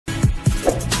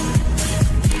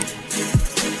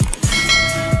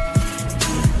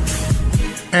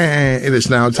And it is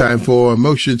now time for a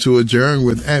motion to adjourn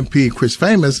with MP Chris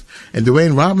Famous and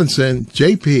Dwayne Robinson,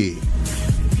 JP.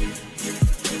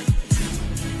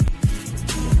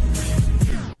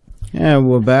 And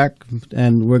we're back,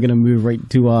 and we're going to move right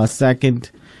to our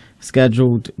second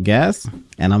scheduled guest.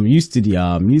 And I'm used to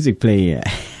the music playing.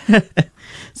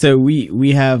 So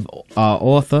we have our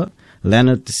author,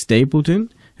 Leonard Stapleton,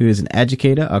 who is an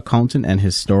educator, accountant, and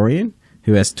historian,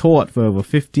 who has taught for over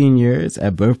 15 years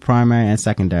at both primary and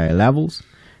secondary levels.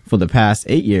 For the past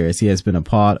 8 years, he has been a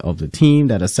part of the team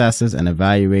that assesses and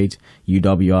evaluates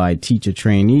UWI teacher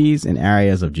trainees in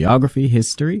areas of geography,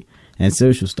 history, and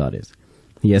social studies.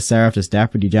 He has served as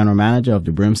Deputy General Manager of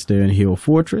the Brimstone Hill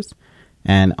Fortress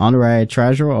and Honorary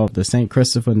Treasurer of the St.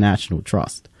 Christopher National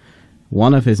Trust.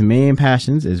 One of his main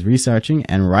passions is researching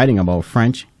and writing about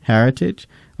French heritage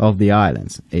of the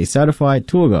islands. A certified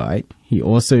tour guide, he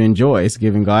also enjoys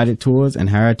giving guided tours and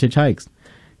heritage hikes.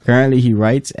 Currently, he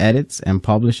writes, edits, and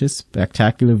publishes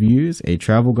Spectacular Views, a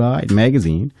travel guide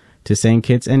magazine to St.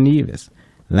 Kitts and Nevis.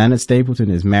 Leonard Stapleton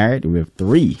is married with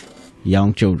 3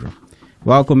 young children.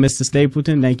 Welcome, Mr.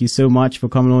 Stapleton. Thank you so much for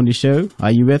coming on the show.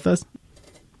 Are you with us?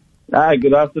 Hi,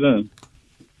 good afternoon.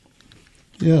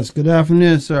 Yes, good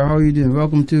afternoon, sir. How are you doing?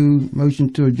 Welcome to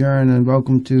Motion to Adjourn, and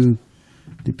welcome to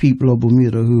the people of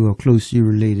Bermuda who are closely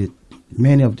related.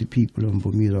 Many of the people in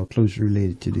Bermuda are closely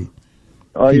related to the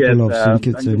people of St.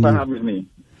 Kitts and Nevis. Thank you for having me.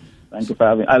 Thank you for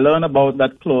having me. I learned about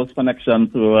that close connection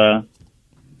to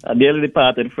a dearly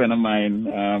departed friend of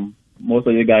mine. Most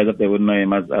of you guys up there would know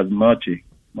him as Merchant.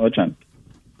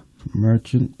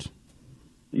 Merchant?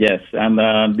 Yes,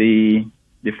 and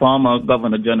the former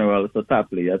Governor General, Sir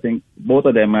Tapley. I think both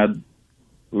of them had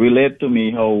relayed to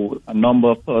me how a number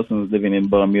of persons living in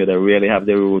Bermuda really have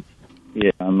their roots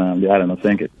here on the island of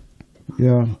St. Kitts.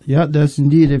 Yeah, that's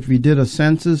indeed. If we did a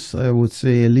census, I would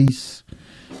say at least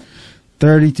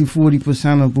 30 to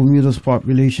 40% of Bermuda's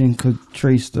population could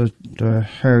trace the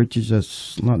heritage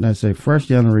as not necessarily first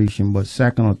generation, but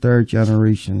second or third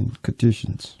generation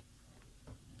Kittitians.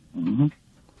 Mm-hmm.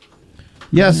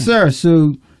 Yes, sir.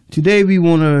 So today we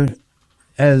want to,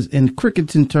 as in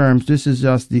cricketing terms, this is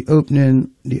just the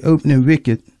opening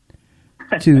wicket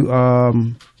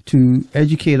to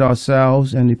educate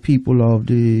ourselves and the people of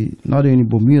not only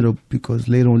Bermuda, because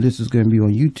later on this is going to be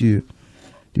on YouTube,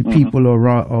 the people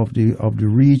around of the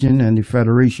region and the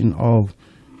federation of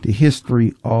the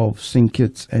history of St.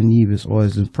 Kitts and Nevis, or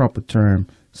as in proper term,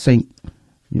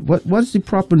 what's the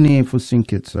proper name for St.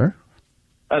 Kitts, sir?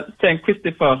 St.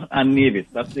 Christopher and Nevis.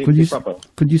 That's the proper.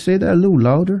 Could you say that a little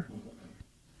louder?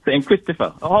 St.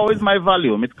 Christopher. How is my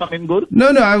volume? It's coming good? No,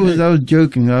 I was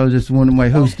joking. I was just wanting my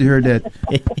host to hear that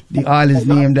the island's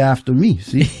named after me.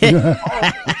 See?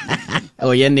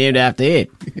 Oh, you're named after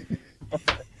it.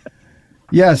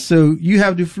 Yeah, so you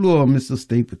have the floor, Mr.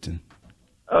 Stapleton.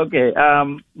 Okay.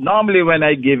 Normally when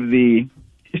I give the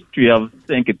history of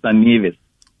St. Kitts and Nevis,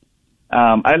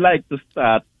 I like to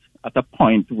start at a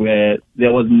point where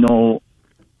there was no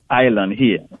island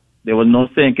here. There was no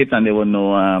St. Kitts and there was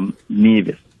no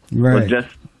Nevis. Right. But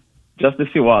just the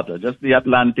seawater, just the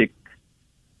Atlantic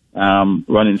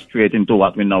running straight into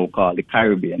what we now call the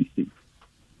Caribbean Sea.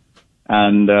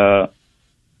 And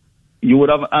you would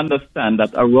have understand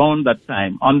that around that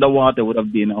time, underwater would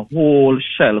have been a whole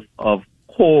shelf of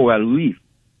coral reef.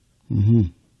 Mm-hmm.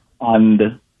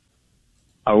 And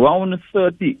around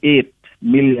 38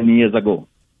 million years ago,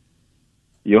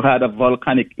 you had a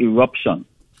volcanic eruption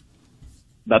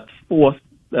that forced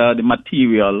the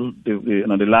material, the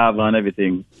lava and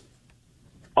everything,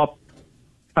 up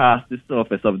past the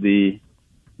surface of the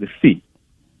sea,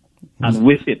 and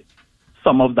with it,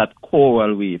 some of that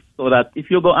coral reef. So that if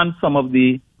you go on some of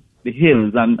the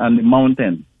hills and the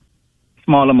mountains,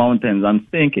 smaller mountains, and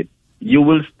think it, you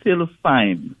will still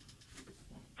find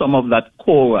some of that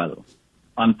coral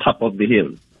on top of the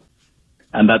hills.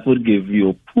 And that would give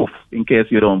you proof in case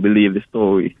you don't believe the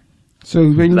story.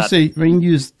 So when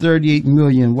you use 38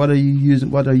 million, what are you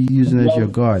using as your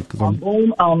guide?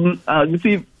 You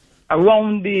see,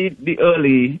 around the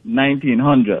early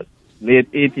 1900s,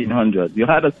 late 1800s, you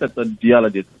had a set of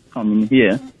geologists coming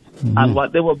here, and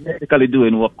what they were basically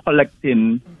doing was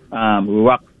collecting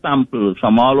rock samples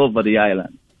from all over the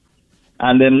island.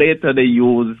 And then later they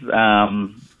used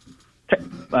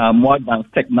more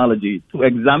advanced technology to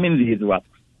examine these rocks.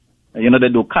 They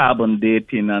do carbon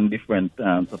dating and different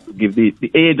to give the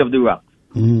age of the rocks.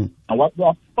 And what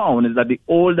was found is that the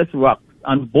oldest rocks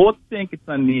on both St. Kitts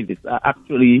and Nevis are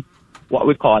actually what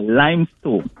we call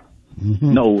limestone.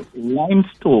 Now,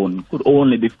 limestone could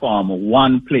only be formed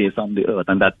one place on the earth,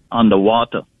 and that's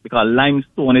underwater, because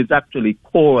limestone is actually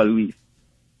coral reef.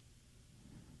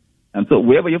 And so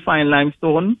wherever you find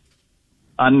limestone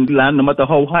and land, no matter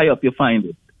how high up you find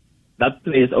it, that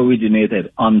place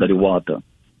originated under the water.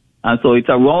 And so it's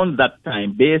around that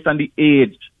time, based on the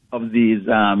age of these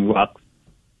rocks,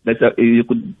 you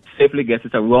could safely guess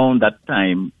it's around that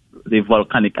time the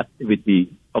volcanic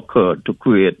activity occurred to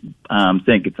create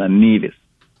St. Kitts and Nevis.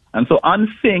 And so on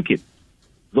St. Kitts,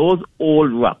 those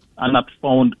old rocks are not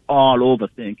found all over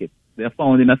St. Kitts. They're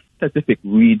found in a specific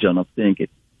region of St.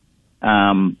 Kitts.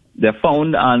 They're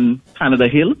found on Canada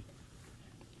Hill,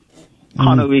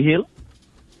 Connery Hill,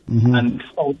 and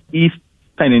Southeast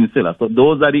Peninsula. So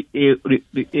those are the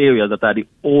areas that are the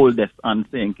oldest on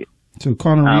St. Kitts. So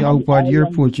Connery out by the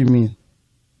airport, you mean?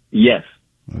 Yes.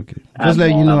 Okay. Just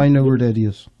let you know, I know where that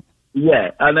is.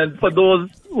 Yeah, and then for those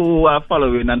who are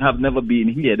following and have never been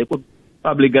here, they could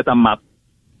probably get a map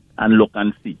and look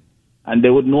and see. And they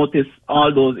would notice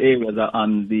all those areas are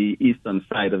on the eastern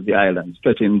side of the island,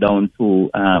 stretching down to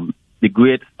the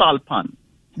Great Salt Pond.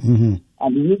 And the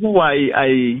reason why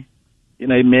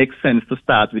it makes sense to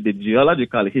start with the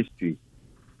geological history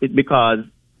is because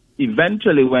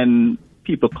eventually when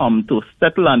people come to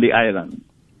settle on the island,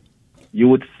 you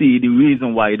would see the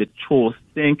reason why they chose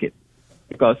St. Kitts.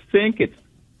 Because St. Kitts,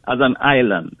 as an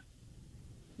island,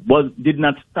 did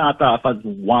not start off as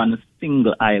one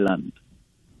single island.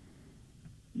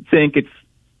 St. Kitts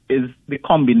is the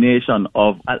combination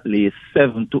of at least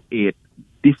 7 to 8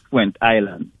 different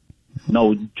islands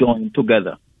now joined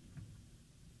together.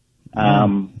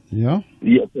 Yeah.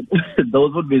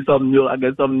 Those would be some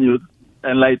new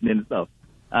enlightening stuff.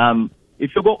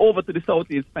 If you go over to the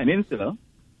Southeast Peninsula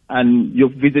and you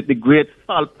visit the Great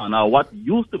Salt Pond, or what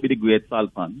used to be the Great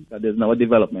Salt Pond, there's now a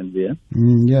development there.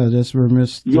 Yeah, that's where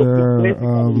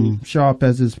Mr. Sharp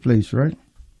has his place, right?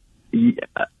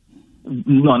 Yeah.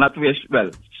 No, not where.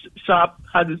 Well, Sharp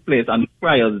has his place on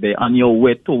Friars Bay on your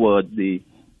way towards the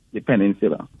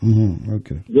peninsula.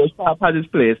 Okay. Where Sharp has his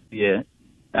place here,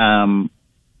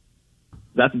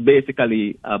 that's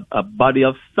basically a body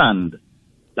of sand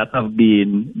that have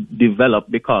been developed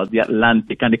because the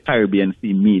Atlantic and the Caribbean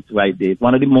Sea meet right there. It's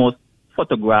one of the most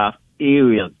photographed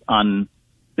areas on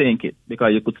St. Kitts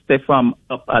because you could stay from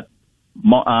up at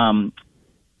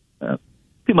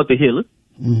Timothy Hill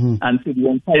and see the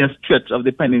entire stretch of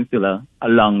the peninsula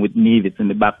along with Nevis in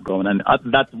the background. And at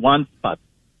that one spot,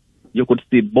 you could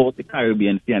see both the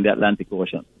Caribbean Sea and the Atlantic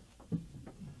Ocean.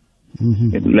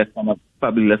 It's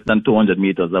probably less than 200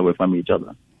 meters away from each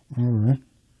other. All right.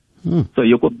 So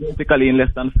you could basically, in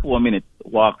less than 4 minutes,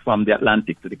 walk from the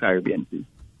Atlantic to the Caribbean Sea.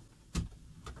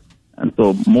 And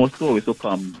so most tourists who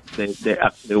come, they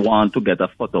actually want to get a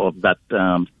photo of that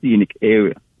scenic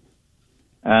area.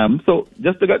 So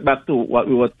just to get back to what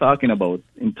we were talking about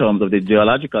in terms of the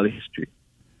geological history,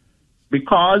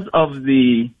 because of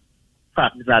the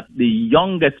fact that the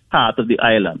youngest part of the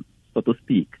island, so to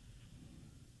speak,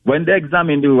 when they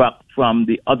examine the rock from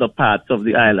the other parts of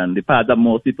the island, the part that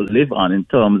most people live on in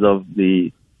terms of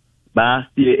the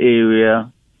Bastia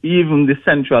area, even the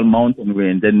central mountain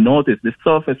range, they notice the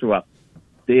surface rock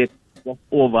dates of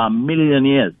over 1 million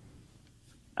years.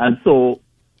 And so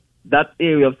that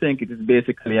area of St. Kitts is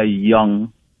basically a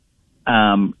young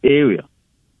area.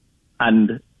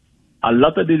 And a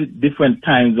lot of the different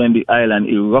times when the island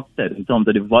erupted in terms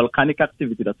of the volcanic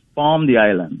activity that formed the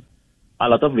island, a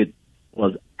lot of it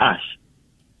was ash.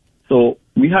 So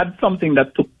we had something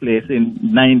that took place in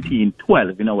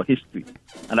 1912 in our history.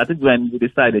 And that is when we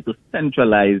decided to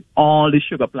centralize all the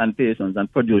sugar plantations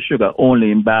and produce sugar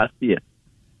only in Bastia.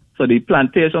 So the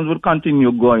plantations would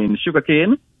continue growing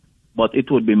sugarcane, but it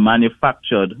would be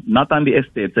manufactured not on the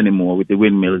estates anymore with the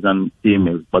windmills and steam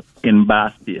mills, but in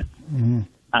Bastia.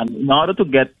 And in order to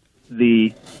get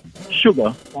the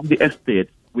sugar from the estate,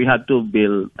 we had to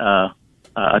build a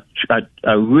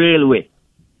railway.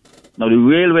 Now, the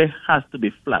railway has to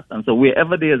be flat, and so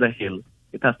wherever there is a hill,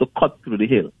 it has to cut through the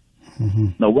hill.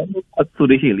 Now, when you cut through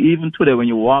the hill, even today when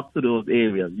you walk through those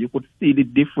areas, you could see the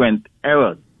different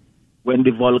eras when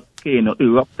the volcano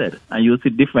erupted, and you see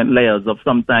different layers of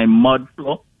sometimes mud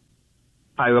flow,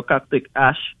 pyroclastic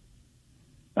ash,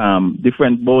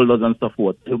 different boulders and so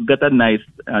forth. You get a nice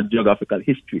geographical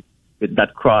history with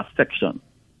that cross section.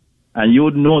 And you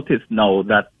would notice now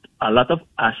that a lot of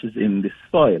ash is in the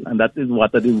soil, and that is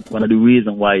one of the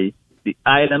reasons why the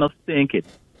island of St.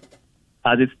 Kitts,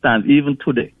 as it stands even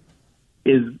today,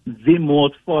 is the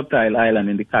most fertile island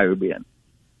in the Caribbean.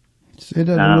 Say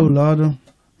that a little louder.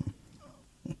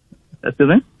 Excuse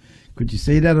me? Could you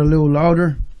say that a little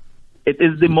louder? It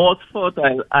is the most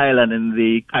fertile island in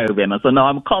the Caribbean. So now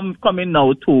I'm coming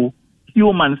now to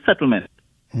human settlement.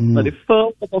 So the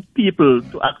first set of people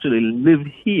to actually live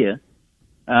here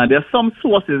There are some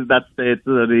sources that say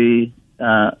the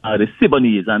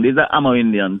Siboneyes, and these are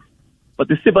Amerindians. But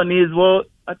the Siboneyes were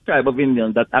a tribe of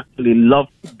Indians that actually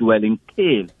loved to dwell in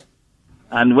caves.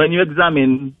 And when you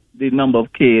examine the number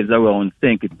of caves around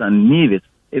St. Kitts and Nevis,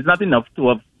 it's not enough to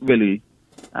have really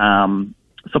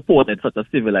supported such a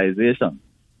civilization.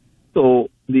 So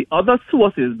the other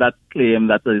sources that claim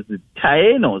that there is the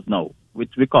Taínos now,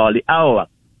 which we call the Arawak,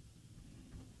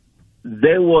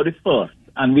 they were the first.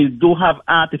 And we do have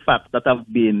artifacts that have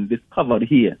been discovered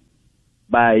here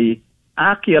by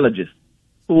archaeologists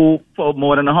who, for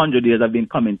more than 100 years, have been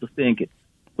coming to St. Kitts.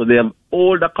 So they have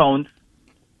old accounts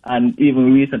and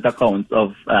even recent accounts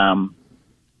of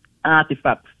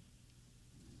artifacts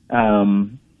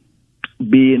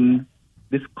being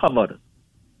discovered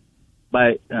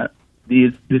by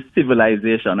this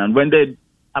civilization. And when they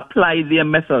apply their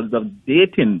methods of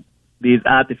dating these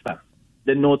artifacts,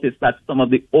 they notice that some of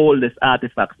the oldest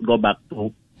artifacts go back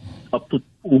to up to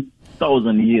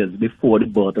 2,000 years before the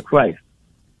birth of Christ.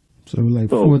 So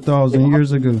 4,000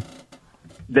 years ago.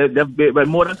 They've been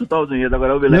more than 2,000 years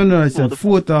ago. No, I said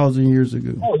 4,000 years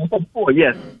ago. Oh, you said 4,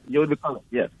 yes. You would be correct,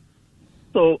 yes.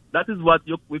 So that is what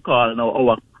we call now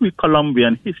our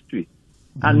pre-Columbian history.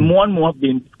 And more have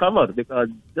been discovered, because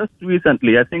just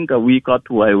recently, I think a week or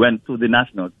two, I went to the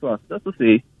National Trust just to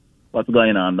see what's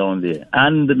going on down there.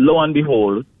 And lo and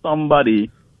behold,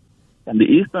 somebody on the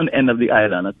eastern end of the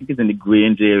island, I think it's in the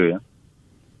Grange area,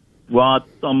 brought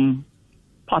some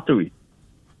pottery.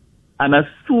 And as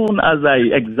soon as I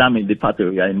examined the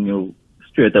pottery, I knew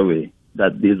straight away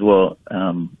that these were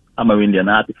Amerindian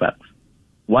artifacts.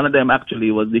 One of them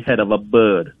actually was the head of a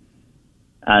bird.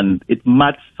 And it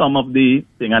matched some of the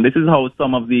thing. And this is how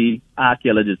some of the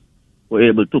archaeologists were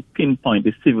able to pinpoint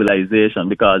the civilization,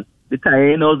 because the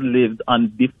Taínos lived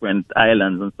on different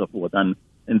islands and so forth. And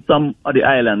in some of the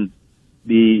islands,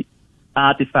 the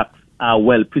artifacts are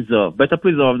well preserved, better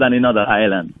preserved than in other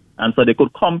islands. And so they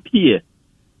could compare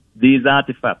these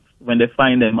artifacts when they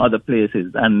find them other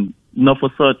places and know for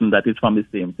certain that it's from the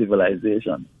same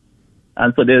civilization.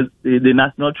 And so the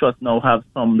National Trust now have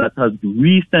some that has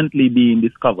recently been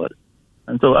discovered.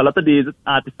 And so a lot of these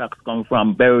artifacts come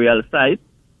from burial sites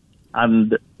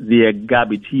and their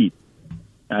garbage heap.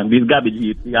 And these garbage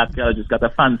heaps, the archaeologists got a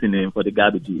fancy name for the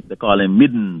garbage heap. They call them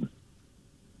middens.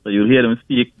 So you'll hear them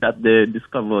speak that they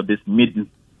discovered this midden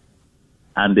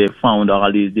and they found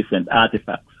all these different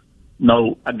artifacts.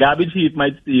 Now, a garbage heap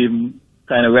might seem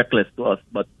kind of reckless to us,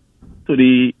 but to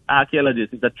the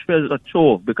archaeologists, it's a treasure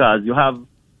trove, because you have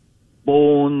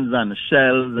bones and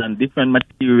shells and different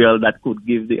material that could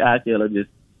give the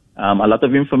archaeologists a lot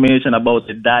of information about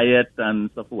the diet and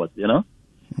so forth, you know.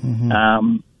 Mm-hmm.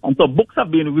 And so books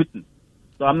have been written.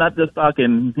 So I'm not just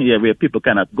talking here where people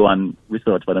cannot go and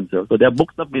research for themselves. So there are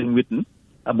books have been written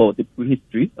about the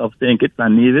history of St. Kitts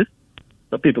and Nevis,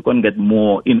 so people can get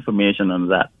more information on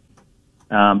that.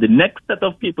 The next set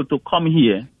of people to come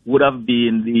here would have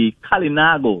been the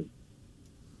Kalinagos,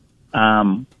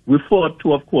 referred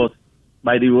to, of course,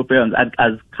 by the Europeans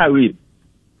as Carib.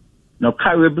 Now,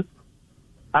 Carib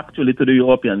actually to the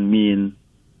Europeans means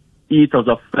eaters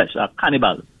of flesh, or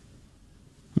cannibals.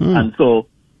 And so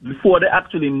before they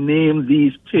actually named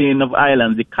these chain of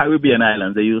islands, the Caribbean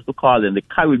islands, they used to call them the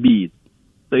Caribbees.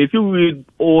 So if you read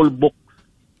old books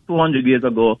 200 years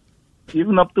ago,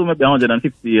 even up to maybe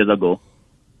 150 years ago,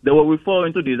 they were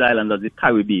referring to these islands as the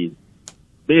Caribbees,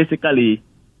 basically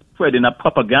spreading a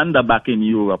propaganda back in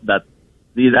Europe that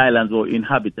these islands were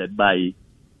inhabited by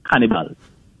cannibals.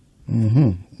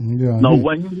 Mm-hmm. Yeah, now,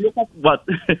 when you look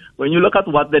at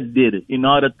what they did in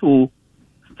order to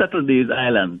settle these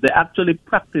islands, they actually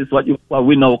practiced what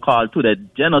we now call today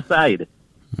genocide.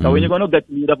 So when you're going to get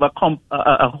rid of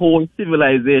a whole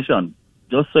civilization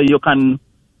just so you can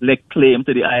lay claim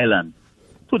to the island,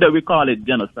 today we call it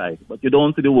genocide, but you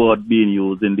don't see the word being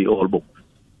used in the old books.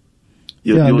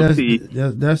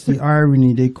 That's the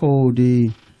irony. They call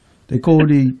the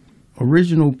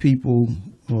original people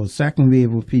or second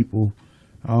wave of people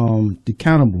the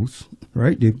cannibals,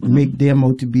 right? They make them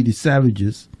out to be the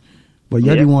savages, but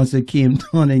you're the ones that came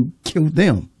down and killed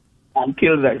them. And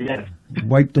killed them, yes.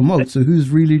 Wiped them out. So who's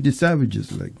really the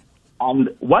savages? And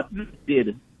what this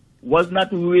did was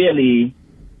not really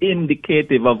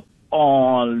indicative of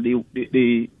all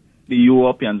the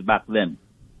Europeans back then,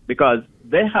 because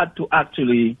they had to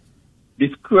actually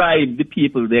describe the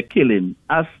people they're killing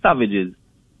as savages,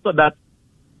 so that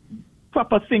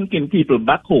proper thinking people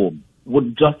back home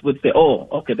would say, oh,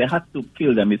 okay, they had to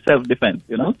kill them. It's self-defense,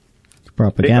 you know?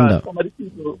 Propaganda. Because some of the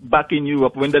people back in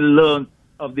Europe, when they learned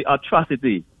of the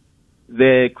atrocity,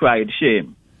 they cried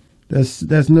shame. That's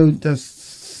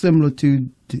similar to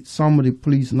some of the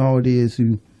police nowadays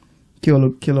who kill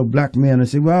a black man and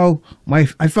say, well, I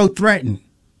felt threatened.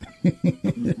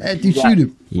 Had to shoot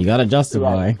him. You gotta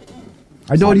justify.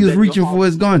 I thought he was reaching for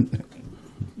his gun.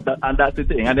 And that's the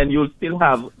thing. And then you'll still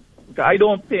have. I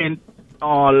don't paint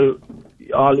all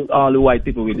white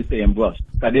people with the same brush.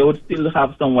 Because they would still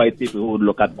have some white people who would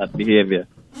look at that behavior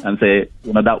and say,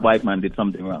 that white man did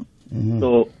something wrong. Mm-hmm.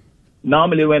 So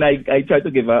normally when I try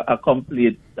to give a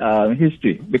complete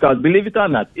history, because believe it or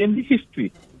not, in the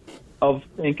history of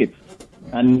St. Kitts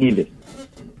and Nevis,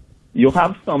 you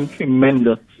have some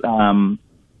tremendous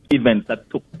events that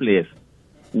took place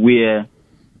where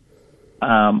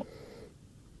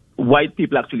white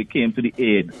people actually came to the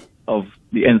aid of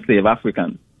the enslaved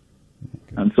Africans.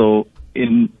 And so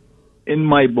in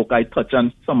my book, I touch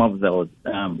on some of those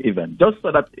events, just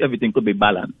so that everything could be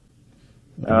balanced.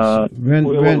 We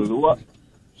were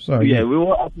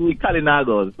actually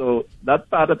Kalinagos, so that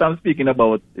part that I'm speaking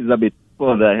about is a bit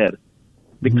further ahead.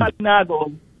 The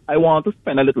Kalinagos, I want to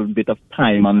spend a little bit of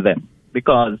time on them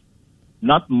because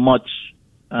not much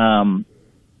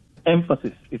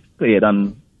emphasis is placed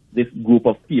on this group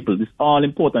of people, this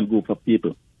all-important group of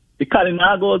people. The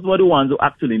Kalinagos were the ones who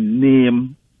actually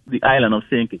named the island of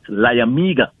St. Kitts,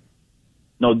 Layamiga.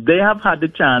 Now, they have had the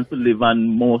chance to live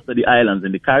on most of the islands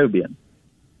in the Caribbean.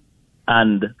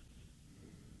 And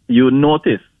you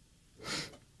notice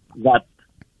that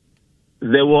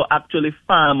they were actually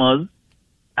farmers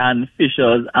and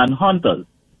fishers and hunters.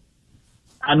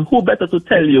 And who better to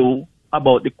tell you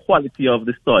about the quality of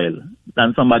the soil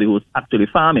than somebody who's actually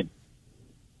farming?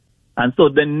 And so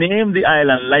they named the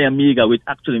island Layamiga, which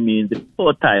actually means the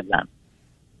fertile land.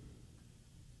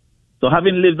 So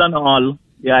having lived on all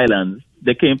the islands,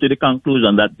 they came to the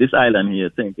conclusion that this island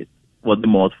here, St. Kitts, was the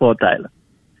most fertile.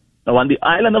 Now on the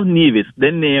island of Nevis,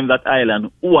 they named that island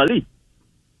Uali,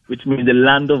 which means the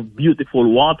land of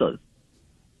beautiful waters.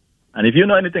 And if you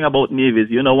know anything about Nevis,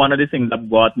 you know one of the things that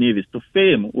brought Nevis to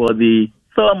fame were the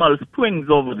thermal springs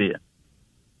over there.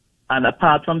 And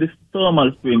apart from the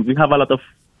thermal springs, we have a lot of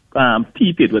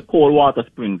peated with cold water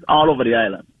springs all over the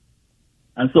island.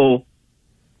 And so,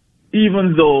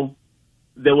 even though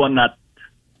they were not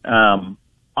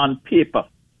on paper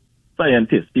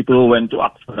scientists, people who went to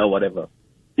Oxford or whatever,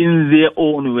 in their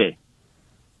own way,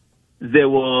 they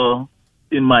were,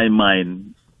 in my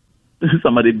mind,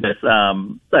 some of the best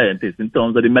scientists in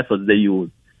terms of the methods they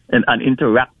used and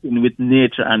interacting with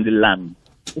nature and the land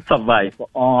to survive for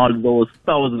all those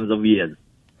thousands of years.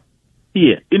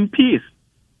 Here, in peace.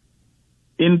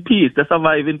 In peace, they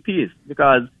survive in peace.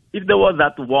 Because if there was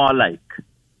that warlike,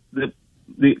 the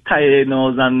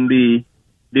Taínos and the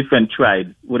different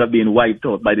tribes would have been wiped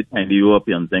out by the time the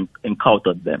Europeans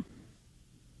encountered them.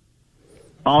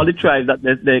 All the tribes that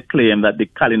they claim that the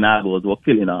Kalinagos were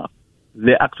killing off,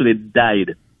 they actually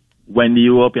died when the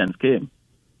Europeans came.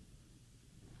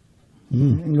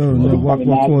 What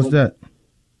caused that?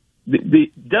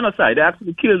 The genocide, they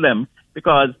actually killed them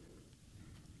because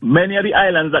many of the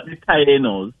islands that the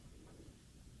Taínos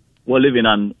were living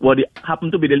on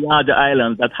happened to be the larger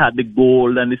islands that had the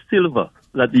gold and the silver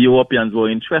that the Europeans were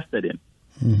interested in.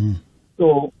 Mm-hmm.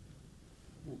 So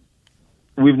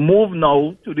we've moved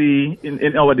now to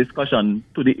in our discussion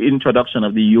to the introduction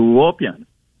of the Europeans.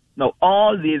 Now,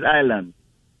 all these islands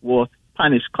were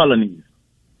Spanish colonies,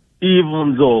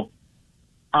 even though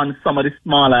on some of the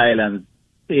small islands,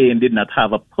 Spain did not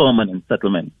have a permanent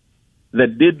settlement. They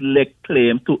did lay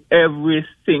claim to every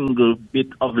single bit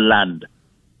of land.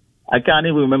 I can't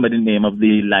even remember the name of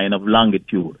the line of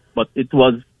longitude, but it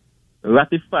was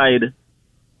ratified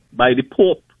by the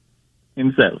Pope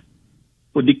himself,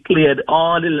 who declared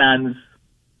all the lands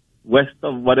west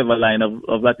of whatever line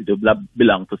of latitude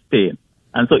belonged to Spain.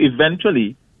 And so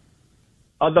eventually,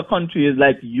 other countries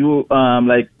like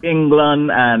England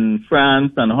and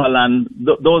France and Holland,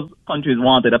 those countries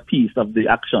wanted a piece of the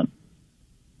action.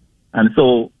 And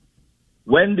so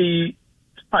when the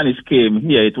Spanish came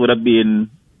here, it would have been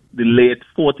the late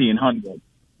 1400s.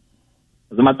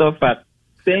 As a matter of fact,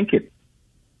 St. Kitts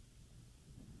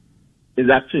is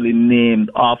actually named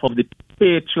off of the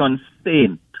patron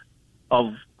saint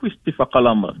of Christopher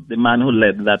Columbus, the man who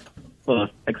led that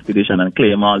first expedition and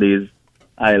claimed all these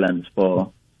islands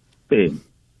for Spain.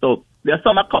 So there are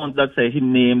some accounts that say he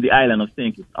named the island of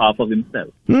St. Kitts off of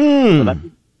himself. So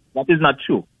that is not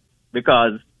true,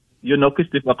 because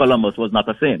Christopher Columbus was not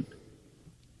a saint.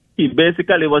 He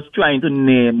basically was trying to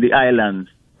name the islands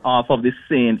off of the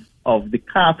saints of the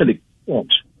Catholic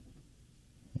Church.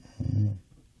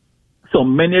 So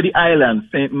many of the islands,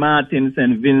 St. Martin,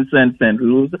 St. Vincent, St.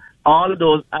 Louis, all of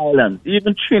those islands,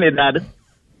 even Trinidad,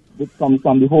 which comes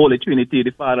from the Holy Trinity,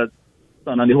 the Father,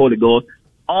 Son, and the Holy Ghost,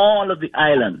 all of the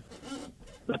islands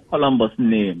that Columbus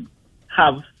named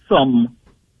have some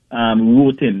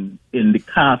rooting in the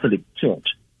Catholic Church.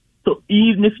 So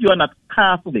even if you are not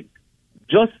Catholic,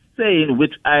 just saying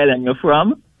which island you're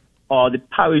from or the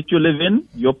parish you live in,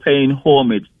 you're paying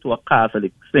homage to a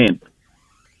Catholic saint.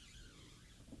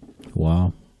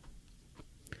 Wow.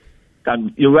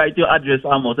 And you write your address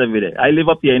almost every day. I live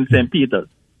up here in St. Peter's,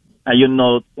 and you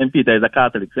know St. Peter is a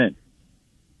Catholic saint.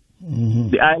 Mm-hmm.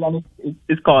 The island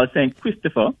is called St.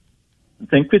 Christopher.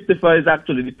 St. Christopher is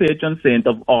actually the patron saint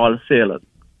of all sailors.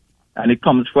 And it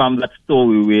comes from that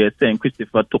story where St.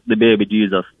 Christopher took the baby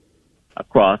Jesus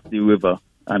across the river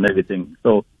and everything.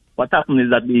 So what happened is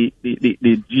that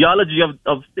the geology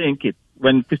of St. Kitts,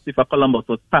 when Christopher Columbus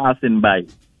was passing by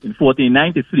in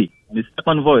 1493, on his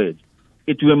second voyage,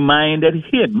 it reminded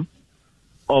him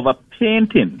of a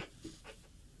painting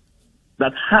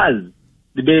that has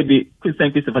the baby,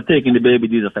 St. Christopher taking the baby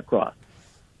Jesus across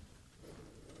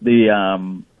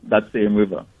that same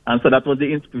river. And so that was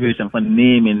the inspiration for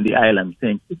naming the island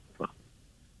St. Christopher.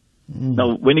 Mm.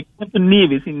 Now, when it came to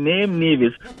Nevis, he named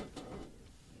Nevis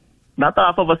not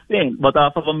off of a saint, but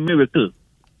off of a miracle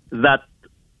that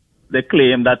they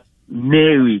claim that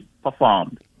Mary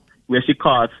performed, where she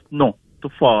caused snow to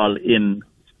fall in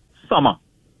summer.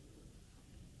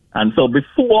 And so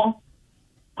before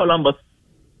Columbus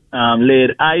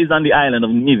laid eyes on the island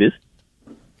of Nevis,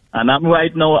 and I'm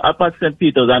right now up at St.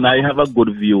 Peter's, and I have a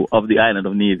good view of the island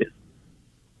of Nevis.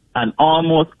 And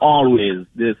almost always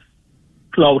this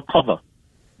cloud cover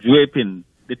draping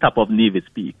the top of Nevis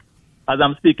Peak. As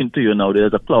I'm speaking to you now,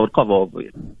 there's a cloud cover over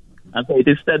it. And so it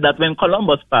is said that when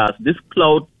Columbus passed, this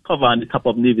cloud cover on the top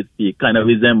of Nevis Peak kind of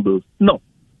resembles snow.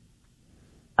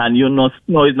 And you know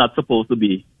snow is not supposed to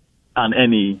be on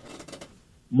any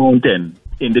mountain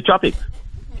in the tropics.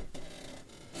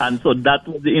 And so that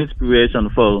was the inspiration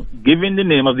for giving the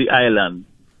name of the island.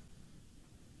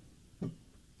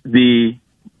 The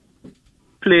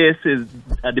place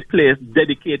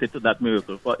dedicated to that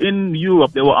miracle. For in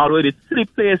Europe, there were already 3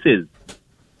 places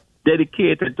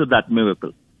dedicated to that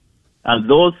miracle. And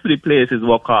those 3 places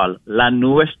were called La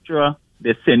Nuestra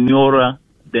de Señora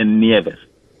de Nevis,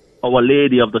 Our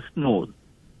Lady of the Snows.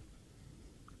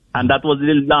 And that was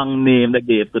the long name they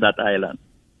gave to that island.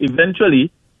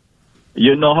 Eventually,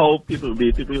 you know how people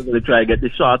usually try to get the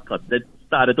shortcut. They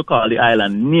started to call the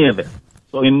island Nevis.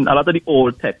 So in a lot of the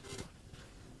old texts,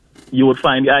 you would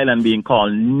find the island being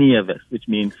called Nevis, which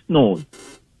means snows.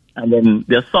 And then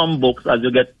there's some books, as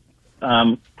you get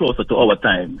closer to our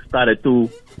time, started to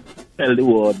spell the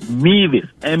word Nevis,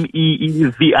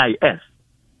 Meevis.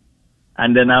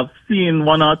 And then I've seen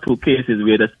 1 or 2 cases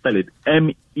where they spell it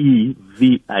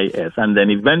Mevis. And then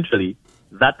eventually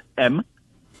that M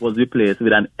was replaced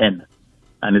with an N.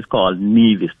 And it's called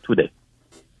Nevis today.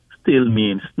 Still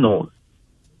means snows.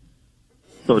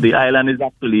 So the island is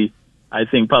actually, I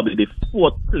think, probably the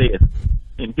 4th place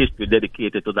in history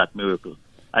dedicated to that miracle.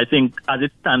 I think as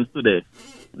it stands today,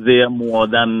 there are more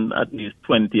than at least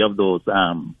 20 of those,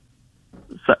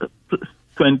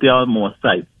 20 or more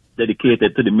sites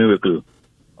dedicated to the miracle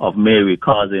of Mary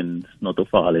causing snow to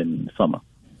fall in summer.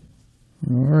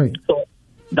 All right. So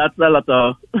that's a lot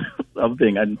of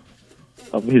something and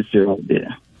of history out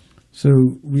there.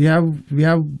 So we have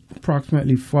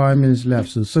approximately 5 minutes left.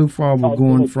 So far we're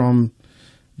going from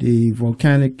the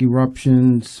volcanic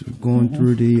eruptions, going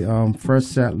through the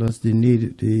first settlers,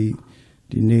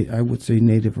 I would say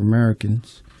Native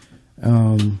Americans.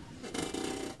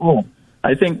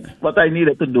 I think what I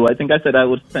needed to do, I think I said I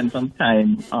would spend some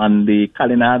time on the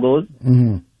Kalinagos.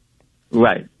 Mm-hmm.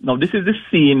 Right. Now, this is the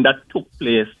scene that took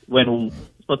place when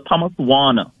Thomas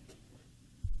Warner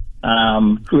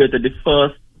created the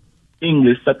first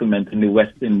English settlement in the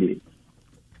West Indies.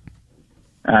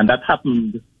 And that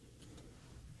happened,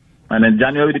 and then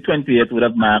January the 28th would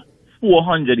have marked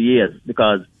 400 years,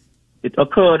 because it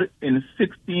occurred in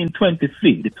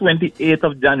 1623, the 28th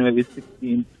of January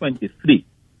 1623.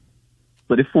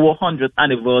 So the 400th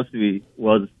anniversary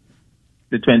was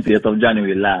the 28th of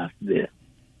January last year.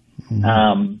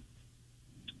 Mm-hmm.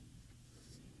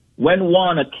 When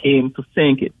Warner came to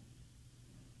St. Kitts,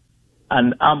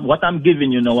 and what I'm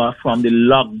giving you now are from the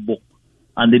logbook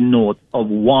and the notes of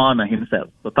Warner himself,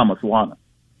 so Thomas Warner.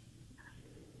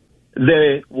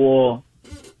 They were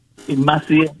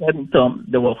emaciated,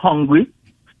 they were hungry,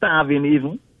 starving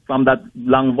even from that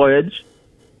long voyage.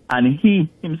 And he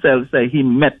himself said he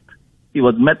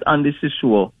was met on the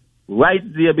seashore right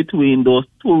there between those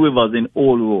 2 rivers in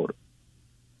Old Road,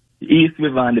 the East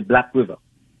River and the Black River,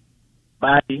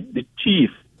 by the chief.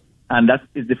 And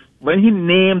when he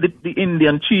named the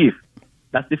Indian chief,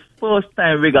 that's the first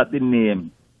time we got the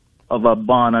name of a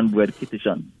born and bred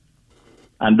Kittitian.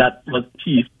 And that was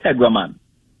Chief Tegraman.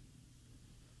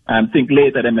 I think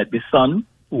later they met the son,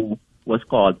 who was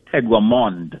called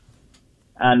Tegramond.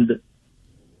 And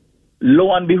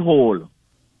lo and behold,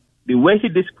 the way he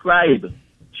described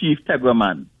Chief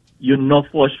Tegraman, you know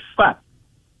for a fact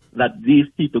that these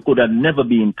people could have never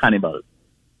been cannibals.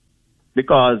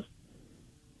 Because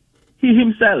he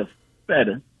himself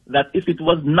said that if it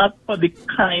was not for the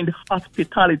kind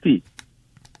hospitality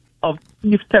of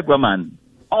Chief Tegraman,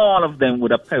 all of them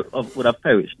would have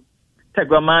perished.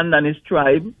 Tegraman and his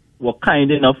tribe were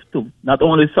kind enough to not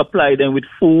only supply them with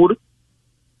food,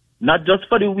 not just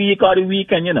for the week or the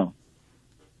weekend,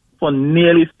 For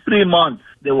nearly 3 months,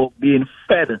 they were being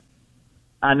fed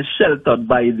and sheltered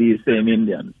by these same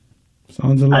Indians.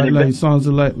 Sounds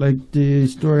like the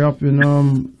story up in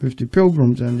with the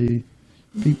Pilgrims and the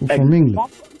people from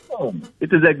England.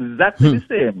 It is exactly the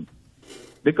same,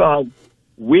 because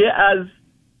whereas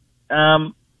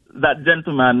that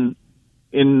gentleman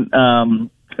in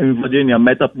Virginia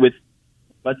met up with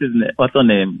what's her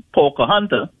name,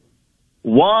 Pocahontas,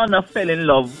 Warner fell in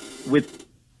love with,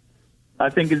 I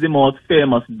think, is the most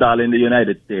famous doll in the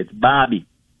United States, Barbie.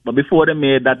 But before they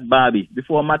made that Barbie,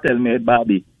 before Mattel made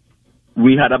Barbie,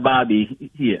 we had a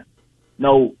Barbie here.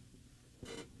 Now,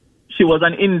 she was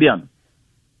an Indian,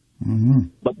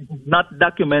 but it is not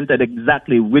documented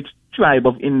exactly which tribe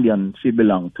of Indian she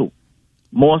belonged to.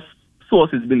 Most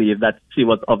sources believe that she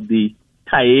was of the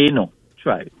Taino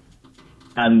tribe.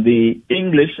 And the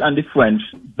English and the French,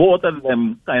 both of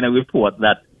them kind of report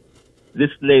that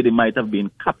this lady might have been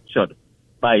captured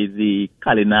by the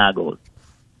Kalinagos.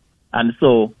 And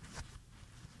so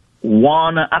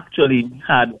Warner actually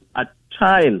had a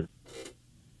child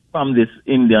from this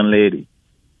Indian lady.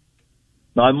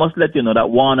 Now, I must let you know that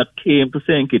Warner came to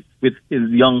St. Kitts with his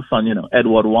young son,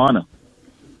 Edward Warner.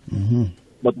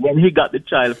 But when he got the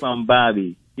child from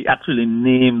Barbie, he actually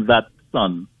named that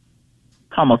son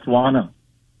Thomas Warner.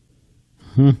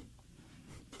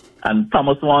 And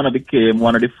Thomas Warner became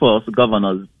one of the first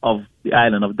governors of the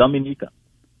island of Dominica.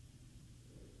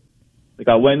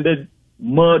 Because when they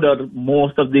murdered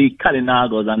most of the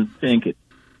Kalinagos and St. Kitts,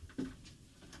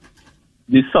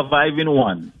 the surviving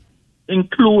one,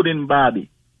 including Barbie,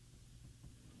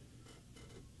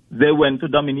 they went to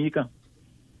Dominica.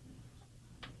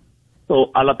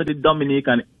 So a lot of the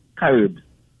Dominican Caribs,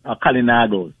 or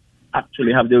Kalinagos,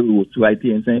 actually have their roots right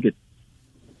here in St. Kitts.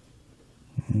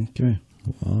 Okay.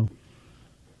 Wow.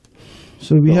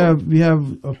 So we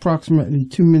have approximately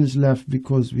 2 minutes left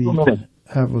because we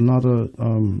have another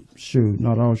show,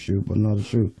 not our show, but another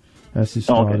show has to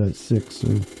start at 6. So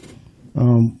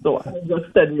I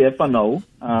just said here for now.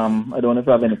 I don't know if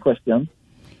you have any questions.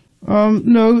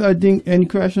 No, I think any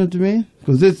questions to me?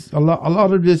 Because this a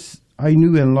lot of this I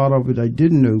knew and a lot of it I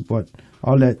didn't know, but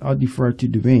I'll defer to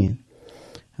Dwayne.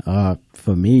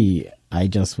 For me, I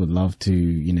just would love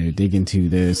to, dig into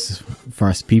this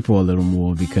first people a little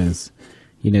more because,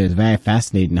 it's very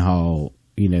fascinating how,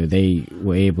 they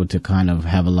were able to kind of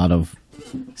have a lot of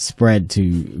spread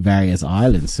to various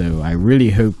islands. So I really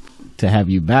hope to have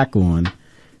you back on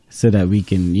so that we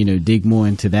can, dig more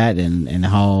into that and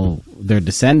how their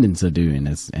descendants are doing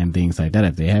and things like that,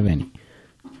 if they have any.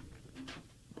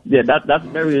 Yeah, that's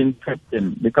very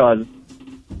interesting because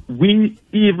we,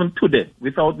 even today,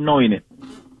 without knowing it,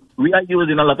 we are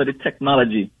using a lot of the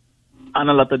technology and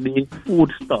a lot of the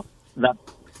food stuff that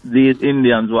these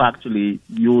Indians were actually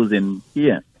using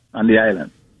here on the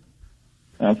island.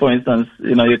 For instance,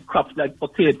 your crops like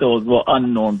potatoes were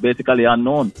unknown, basically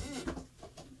unknown.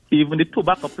 Even the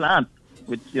tobacco plant,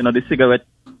 which, the cigarette,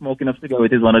 smoking of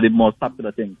cigarette is one of the most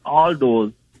popular things. All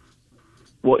those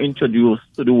were introduced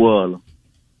to the world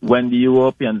when the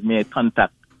Europeans made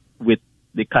contact with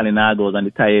the Kalinagos and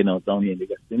the Tainos down here in the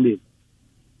West Indies.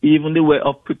 Even the way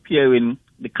of preparing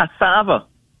the cassava.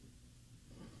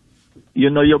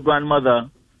 Your grandmother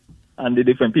and the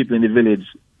different people in the village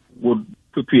would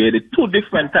prepare the 2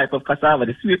 different types of cassava.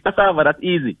 The sweet cassava, that's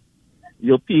easy.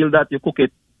 You peel that, you cook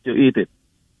it, you eat it.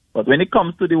 But when it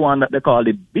comes to the one that they call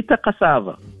the bitter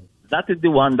cassava, that is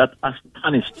the one that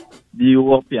astonished the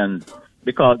Europeans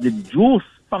because the juice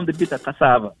from the bitter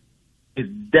cassava is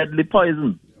deadly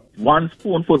poison. 1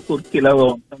 spoonful could kill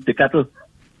around 20 cattle.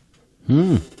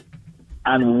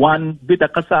 And 1 bitter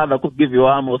cassava could give you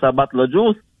almost a bottle of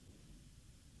juice.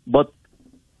 But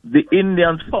the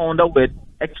Indians found a way to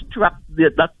extract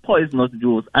that poisonous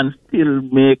juice and still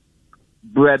make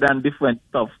bread and different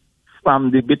stuff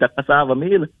from the bitter cassava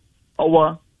meal.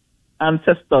 Our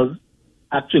ancestors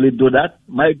actually do that.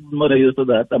 My mother used to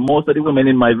do that. And most of the women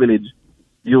in my village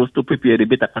used to prepare the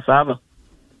bitter cassava.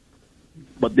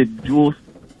 But the juice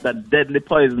that deadly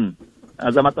poison.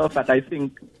 As a matter of fact, I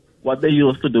think what they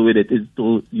used to do with it is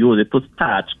to use it to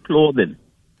starch clothing.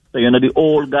 So, the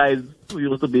old guys who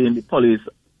used to be in the police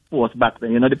force back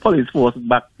then, the police force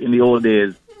back in the old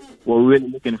days were really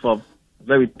looking for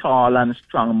very tall and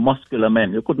strong, muscular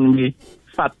men. You couldn't be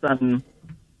fat and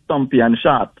stumpy and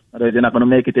short, otherwise you're not going to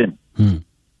make it in.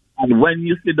 And when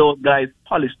you see those guys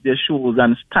polish their shoes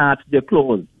and starch their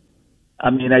clothes, I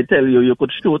mean, I tell you, you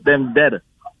could shoot them dead,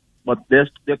 but their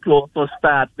clothes were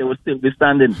starched, they would still be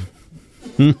standing.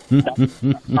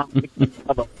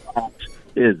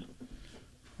 Is.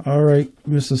 All right,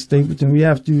 Mr. Stapleton.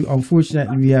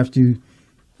 Unfortunately, we have to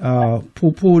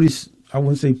pull this. I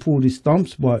wouldn't say pull the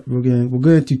stumps, but we're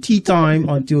going to tea time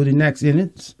until the next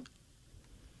innings.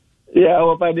 Yeah, I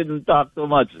hope I didn't talk so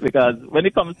much, because when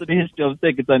it comes to the history of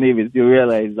Stapleton Nevis, you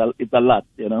realize it's a lot,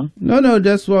 No,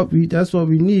 that's what we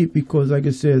need, because, like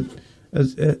I said,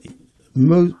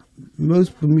 most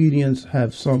Bermudians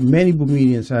many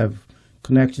Bermudians have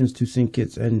connections to St.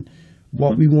 Kitts, and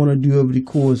what we want to do over the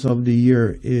course of the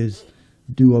year is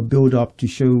do a build up to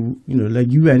show,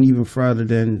 like you went even further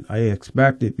than I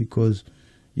expected, because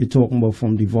you're talking about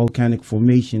from the volcanic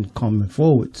formation coming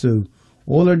forward. So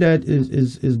all of that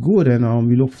is good, and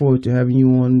we look forward to having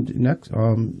you on next,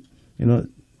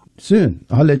 soon.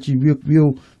 I'll let you.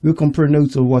 We'll compare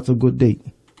notes of what's a good date.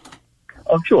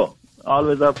 Oh, sure.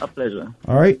 Always a pleasure.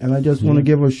 All right, and I just want to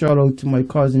give a shout out to my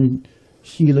cousin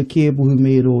Sheila Cable, who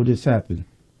made all this happen.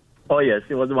 Oh, yes,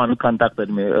 he was the one who contacted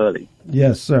me early.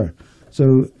 Yes, sir.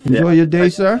 So enjoy your day,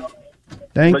 sir.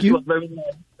 Thank you. She was very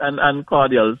nice and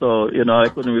cordial, so I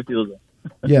couldn't refuse her.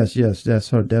 Yes, that's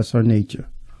her nature.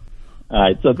 All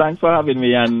right, so thanks for having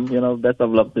me, and best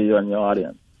of luck to you and your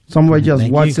audience. Somebody just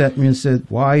WhatsApped me and said,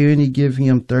 "Why you only give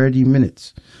him 30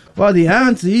 minutes?" Well, the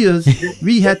answer is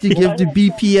we had to give the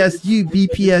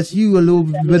BPSU a little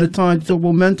bit of time to talk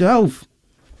about mental health.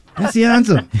 That's the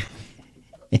answer.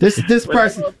 This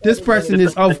person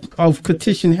is of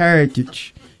Caucasian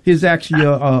heritage. He's actually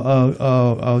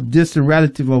a distant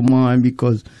relative of mine,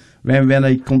 because when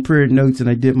I compared notes and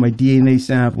I did my DNA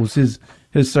samples, his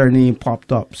surname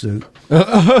popped up. So,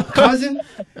 cousin,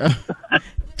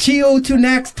 chill to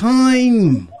next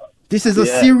time. This is a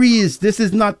series. This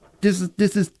is not. This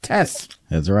is test.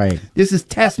 That's right. This is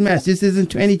test match. This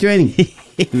isn't 2020.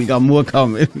 We got more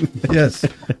coming. Yes,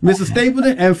 Mr.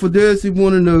 Stapleton. And for those who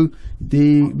want to know,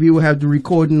 we will have the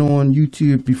recording on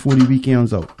YouTube before the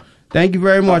weekend's out. Thank you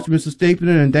very much, Mr.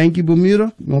 Stapleton, and thank you,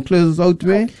 Bermuda. You want to close us out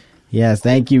today? Yes,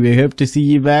 thank you. We hope to see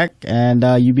you back, and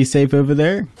you be safe over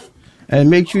there.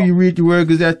 And make sure you read the Word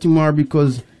Gazette tomorrow,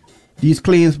 because these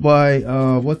claims by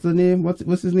what's the name?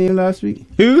 What's his name last week?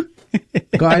 Who?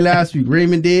 Guy last week,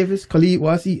 Raymond Davis, Khalid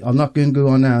Wasi. I'm not going to go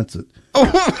unanswered.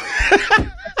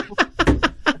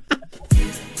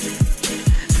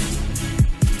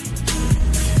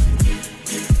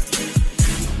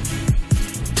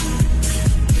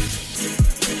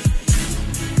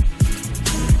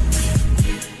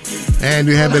 And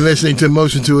we have been listening to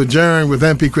Motion to Adjourn with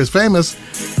MP Chris Famous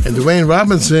and Dwayne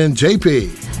Robinson, JP.